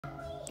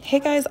Hey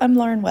guys, I'm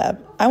Lauren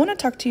Webb. I want to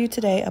talk to you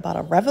today about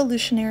a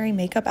revolutionary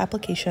makeup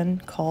application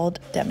called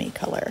Demi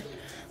Colour.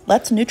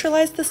 Let's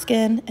neutralize the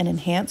skin and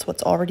enhance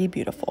what's already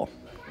beautiful.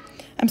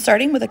 I'm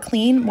starting with a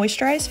clean,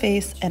 moisturized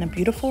face and a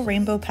beautiful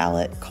rainbow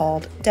palette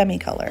called Demi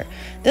Colour.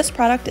 This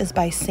product is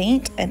by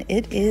Saint and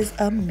it is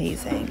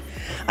amazing.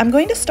 I'm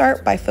going to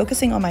start by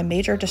focusing on my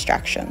major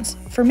distractions.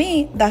 For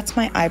me, that's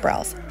my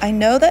eyebrows. I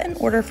know that in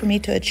order for me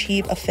to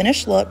achieve a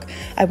finished look,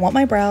 I want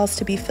my brows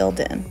to be filled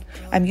in.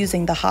 I'm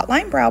using the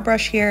Hotline Brow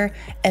Brush here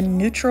and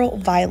Neutral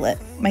Violet.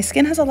 My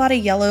skin has a lot of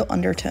yellow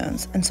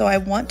undertones, and so I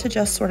want to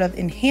just sort of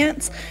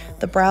enhance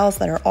the brows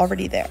that are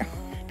already there.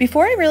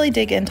 Before I really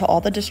dig into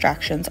all the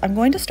distractions, I'm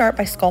going to start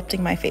by sculpting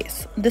my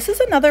face. This is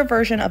another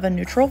version of a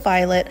neutral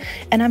violet,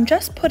 and I'm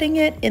just putting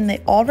it in the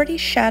already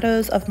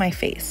shadows of my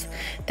face.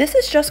 This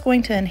is just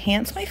going to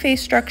enhance my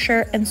face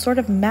structure and sort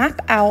of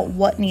map out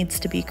what needs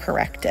to be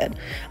corrected.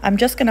 I'm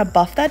just going to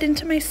buff that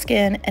into my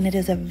skin, and it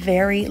is a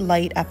very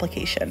light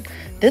application.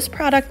 This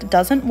product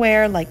doesn't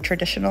wear like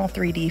traditional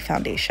 3D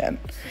foundation.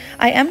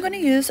 I am going to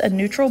use a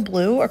neutral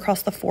blue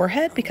across the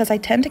forehead because I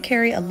tend to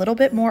carry a little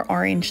bit more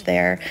orange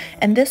there,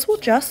 and this will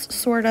just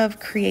sort of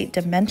create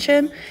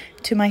dimension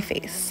to my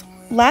face.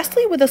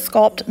 Lastly, with a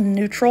Sculpt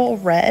Neutral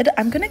Red,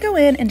 I'm going to go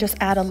in and just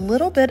add a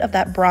little bit of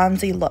that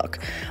bronzy look.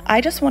 I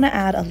just want to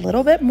add a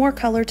little bit more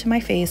color to my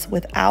face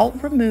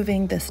without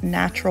removing this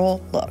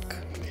natural look.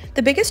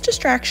 The biggest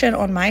distraction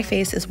on my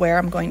face is where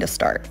I'm going to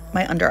start,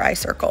 my under eye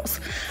circles.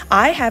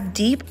 I have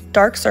deep,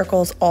 dark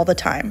circles all the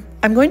time.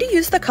 I'm going to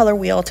use the color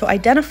wheel to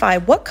identify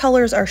what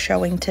colors are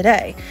showing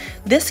today.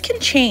 This can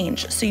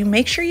change, so you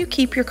make sure you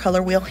keep your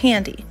color wheel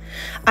handy.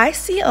 I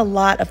see a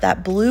lot of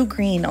that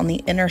blue-green on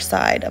the inner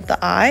side of the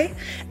eye,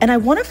 and I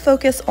want to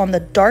focus on the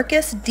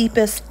darkest,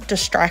 deepest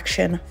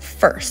distraction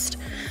first.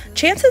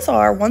 Chances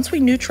are, once we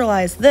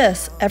neutralize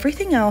this,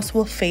 everything else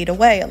will fade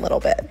away a little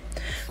bit.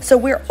 So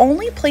we're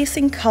only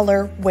placing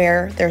color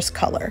where there's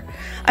color.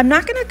 I'm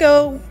not going to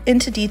go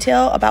into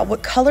detail about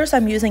what colors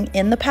I'm using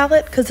in the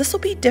palette because this will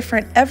be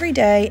different every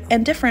day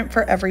and different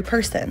for every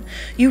person.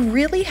 You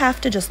really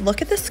have to just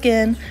look at the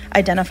skin,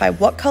 identify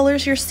what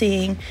colors you're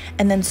seeing,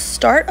 and then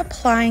start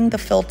applying the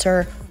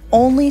filter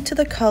only to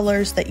the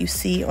colors that you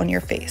see on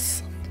your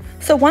face.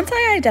 So once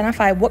I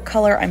identify what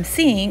color I'm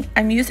seeing,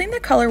 I'm using the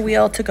color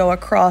wheel to go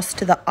across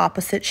to the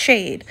opposite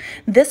shade.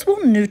 This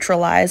will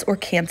neutralize or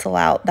cancel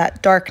out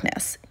that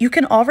darkness. You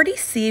can already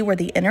see where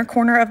the inner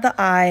corner of the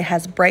eye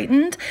has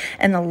brightened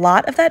and a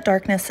lot of that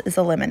darkness is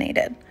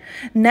eliminated.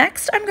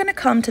 Next, I'm going to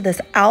come to this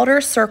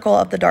outer circle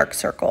of the dark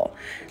circle.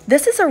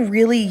 This is a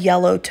really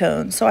yellow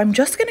tone, so I'm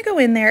just going to go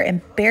in there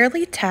and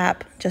barely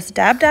tap, just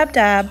dab, dab,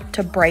 dab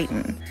to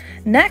brighten.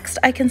 Next,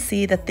 I can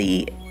see that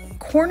the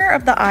corner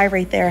of the eye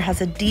right there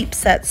has a deep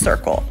set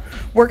circle.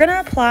 We're going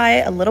to apply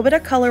a little bit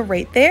of color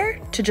right there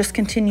to just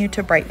continue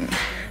to brighten.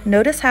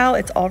 Notice how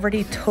it's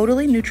already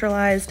totally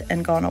neutralized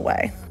and gone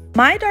away.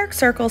 My dark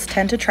circles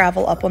tend to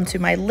travel up onto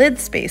my lid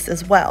space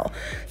as well.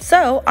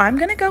 So I'm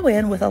going to go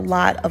in with a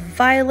lot of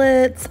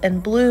violets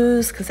and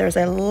blues because there's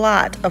a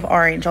lot of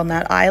orange on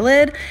that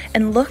eyelid,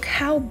 and look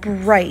how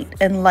bright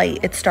and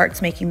light it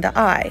starts making the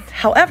eye.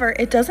 However,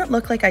 it doesn't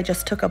look like I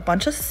just took a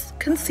bunch of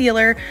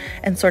concealer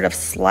and sort of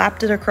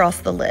slapped it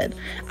across the lid.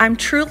 I'm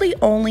truly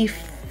only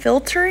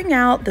filtering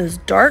out those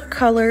dark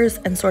colors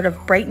and sort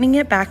of brightening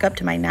it back up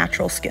to my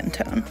natural skin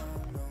tone.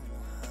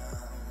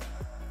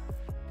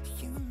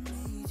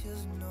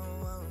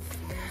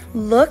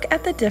 Look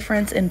at the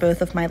difference in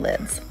both of my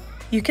lids.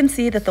 You can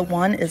see that the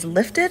one is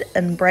lifted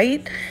and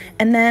bright,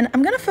 and then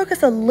I'm going to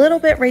focus a little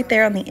bit right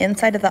there on the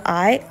inside of the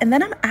eye, and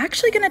then I'm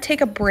actually going to take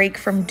a break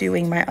from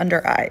doing my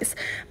under eyes.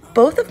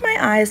 Both of my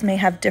eyes may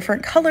have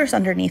different colors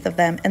underneath of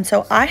them, and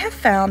so I have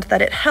found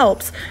that it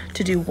helps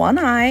to do one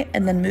eye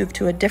and then move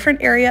to a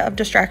different area of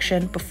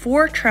distraction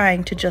before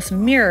trying to just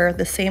mirror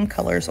the same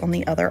colors on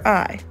the other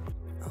eye.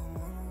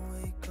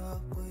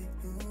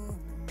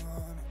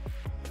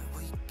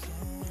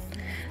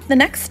 The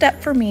next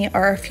step for me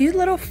are a few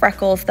little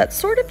freckles that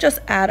sort of just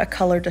add a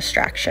color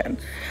distraction.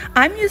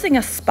 I'm using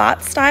a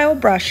spot style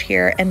brush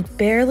here and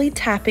barely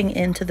tapping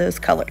into those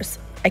colors.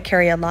 I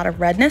carry a lot of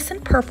redness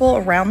and purple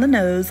around the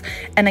nose,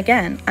 and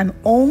again, I'm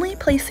only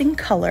placing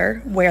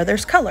color where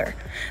there's color.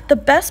 The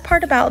best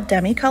part about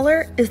Demi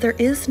Colour is there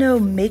is no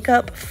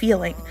makeup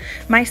feeling.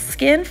 My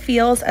skin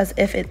feels as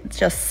if it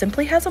just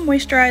simply has a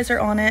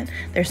moisturizer on it,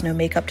 there's no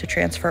makeup to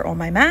transfer on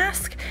my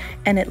mask,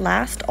 and it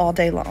lasts all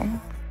day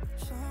long.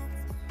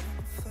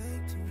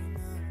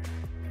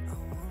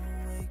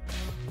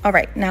 All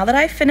right, now that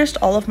I've finished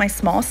all of my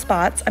small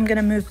spots, I'm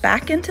gonna move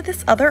back into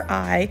this other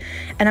eye,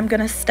 and I'm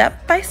gonna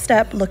step by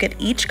step look at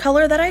each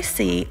color that I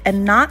see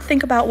and not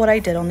think about what I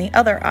did on the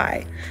other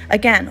eye.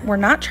 Again, we're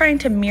not trying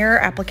to mirror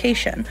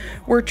application.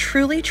 We're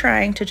truly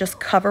trying to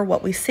just cover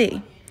what we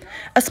see.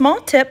 A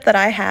small tip that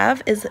I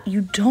have is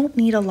you don't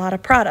need a lot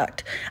of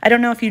product. I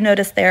don't know if you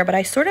noticed there, but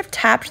I sort of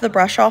tapped the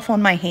brush off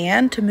on my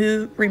hand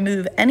to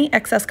remove any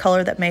excess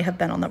color that may have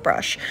been on the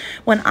brush.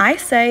 When I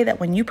say that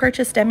when you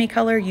purchase Demi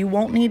Colour, you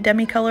won't need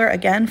Demi Colour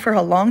again for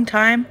a long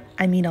time,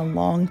 I mean a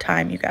long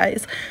time, you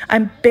guys.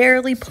 I'm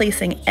barely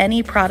placing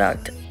any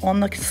product on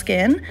the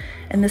skin,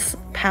 and this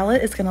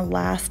palette is gonna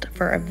last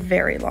for a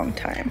very long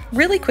time.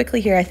 Really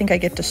quickly here, I think I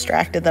get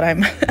distracted that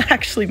I'm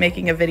actually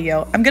making a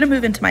video. I'm gonna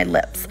move into my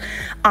lips.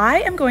 I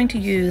am going to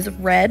use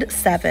Red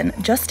 7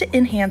 just to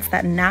enhance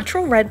that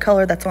natural red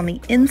color that's on the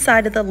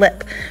inside of the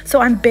lip. So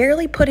I'm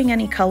barely putting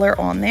any color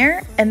on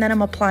there, and then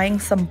I'm applying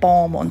some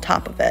balm on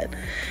top of it.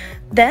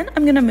 Then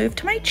I'm gonna move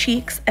to my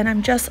cheeks, and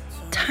I'm just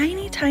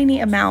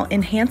tiny amount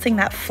enhancing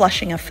that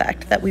flushing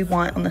effect that we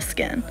want on the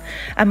skin.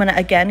 I'm gonna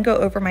again go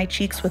over my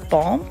cheeks with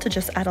balm to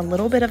just add a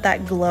little bit of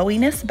that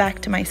glowiness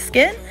back to my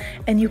skin.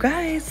 And you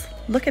guys,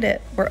 look at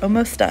it, we're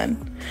almost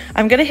done.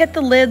 I'm gonna hit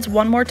the lids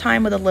one more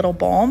time with a little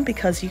balm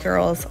because you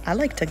girls, I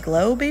like to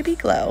glow, baby,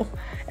 glow.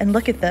 And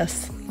look at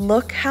this.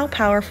 Look how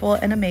powerful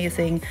and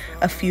amazing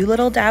a few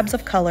little dabs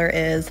of color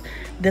is.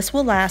 This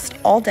will last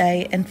all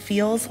day and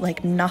feels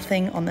like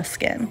nothing on the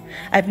skin.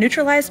 I've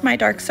neutralized my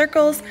dark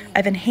circles,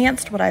 I've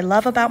enhanced what I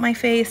love about my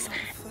face,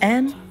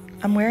 and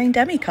I'm wearing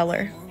Demi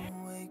Colour.